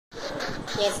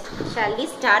Yes. Shall we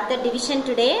start the division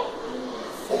today?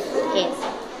 Yes.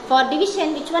 For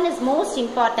division, which one is most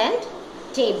important?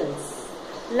 Tables.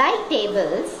 Like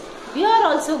tables, we are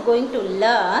also going to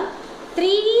learn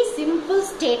 3 simple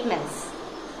statements.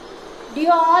 Do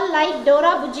you all like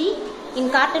Doro Pujji in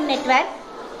Cartoon Network?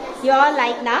 You all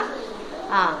like now?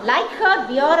 Like her,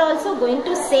 we are also going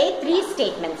to say 3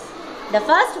 statements. The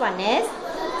first one is,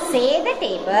 say the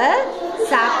table,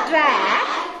 subtract,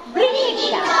 bring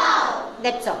it down.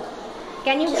 That's all.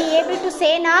 Can you be able to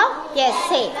say now? Yes,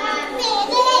 say. Say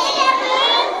the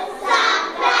table,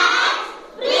 subtract,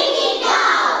 bring it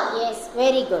down. Yes,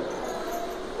 very good.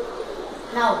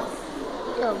 Now,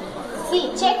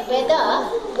 see, check whether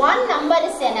one number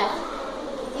is enough.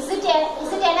 Is it enough?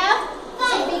 Is it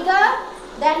bigger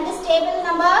than this table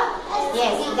number?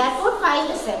 Yes, therefore 5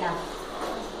 is enough.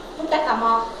 Put a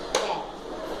comma there.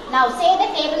 Now, say the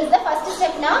table is the first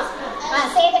step now.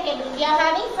 Say the table. We are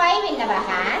having 5 in our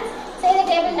hands. Say the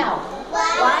table now. 1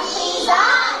 3s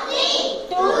are 3.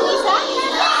 2 3s are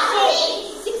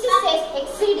 6. 6 is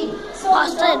exceeding. So,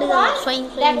 that's 6.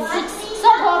 So,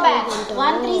 go back.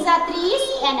 1 3s are 3 is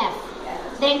enough.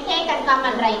 Then take and come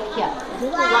and write here.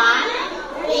 1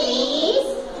 3s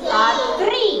are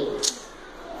 3.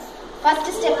 First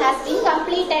step has been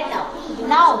completed now.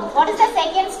 Now, what is the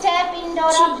second step in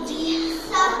Doro Pujji?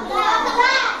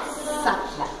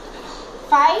 Subtract.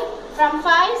 5. From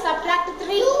 5, subtract 3.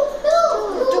 2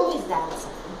 is the answer.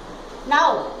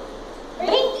 Now,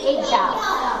 bring it down.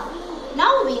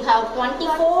 Now we have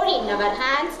 24 in our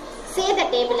hands. Say the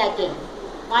table again.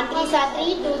 1 3s are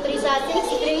 3, 2 3s are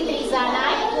 6, 3 3s are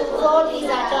 9, 4 3s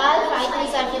are 12, 5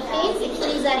 3s are 15, 6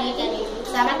 3s are 18,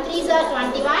 7 3s are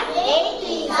 21, 8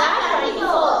 3s are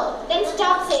 24. Then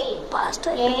stop saying. 8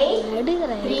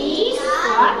 3s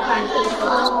are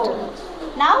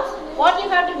 24. Now, what you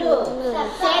have to do?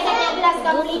 Say the table has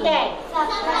completed.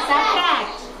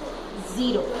 Subtract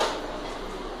 0.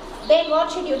 Then what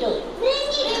should you do?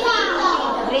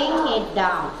 Bring it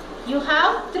down. You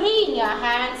have 3 in your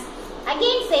hands.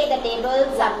 Again say the table,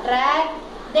 subtract.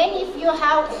 Then if you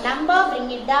have number,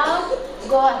 bring it down.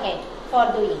 Go ahead for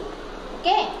doing.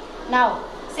 Okay. Now,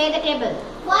 say the table.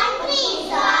 1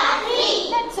 3s are 3.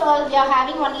 That's all. We are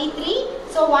having only 3.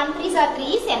 So, 1 3s are 3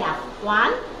 is enough.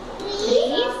 1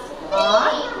 3s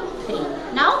are 3.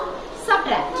 Now,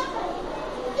 subtract.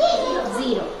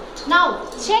 0. Now,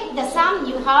 check the sum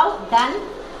you have done,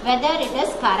 whether it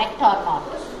is correct or not.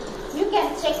 You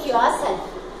can check yourself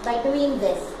by doing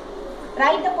this.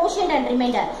 Write the quotient and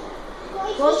remainder.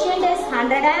 Quotient is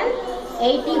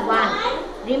 181.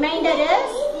 Remainder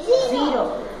is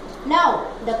 0. Now,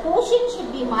 the quotient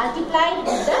should be multiplied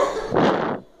with the,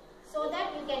 so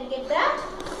that you can get the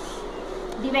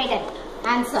divided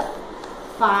answer.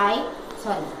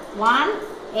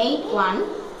 181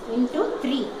 into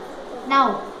 3.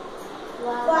 Now,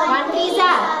 1 3s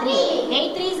are 3.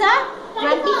 8 3s are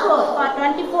 24. For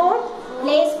 24,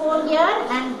 place 4 here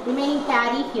and remaining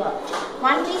carry here.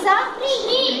 1 3s are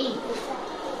 3.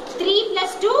 3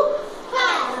 plus 2?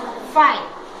 5.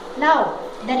 Now,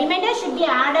 the remainder should be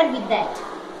added with that.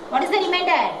 What is the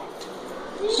remainder?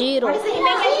 0. What is the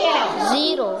remainder here?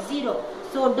 0. 0.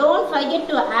 So, don't forget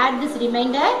to add this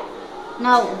remainder.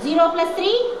 Now, 0 plus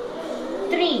 3?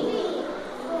 3.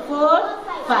 4,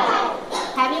 5.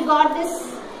 Have you got this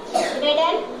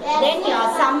divided? Then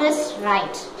your sum is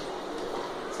right.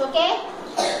 It's okay?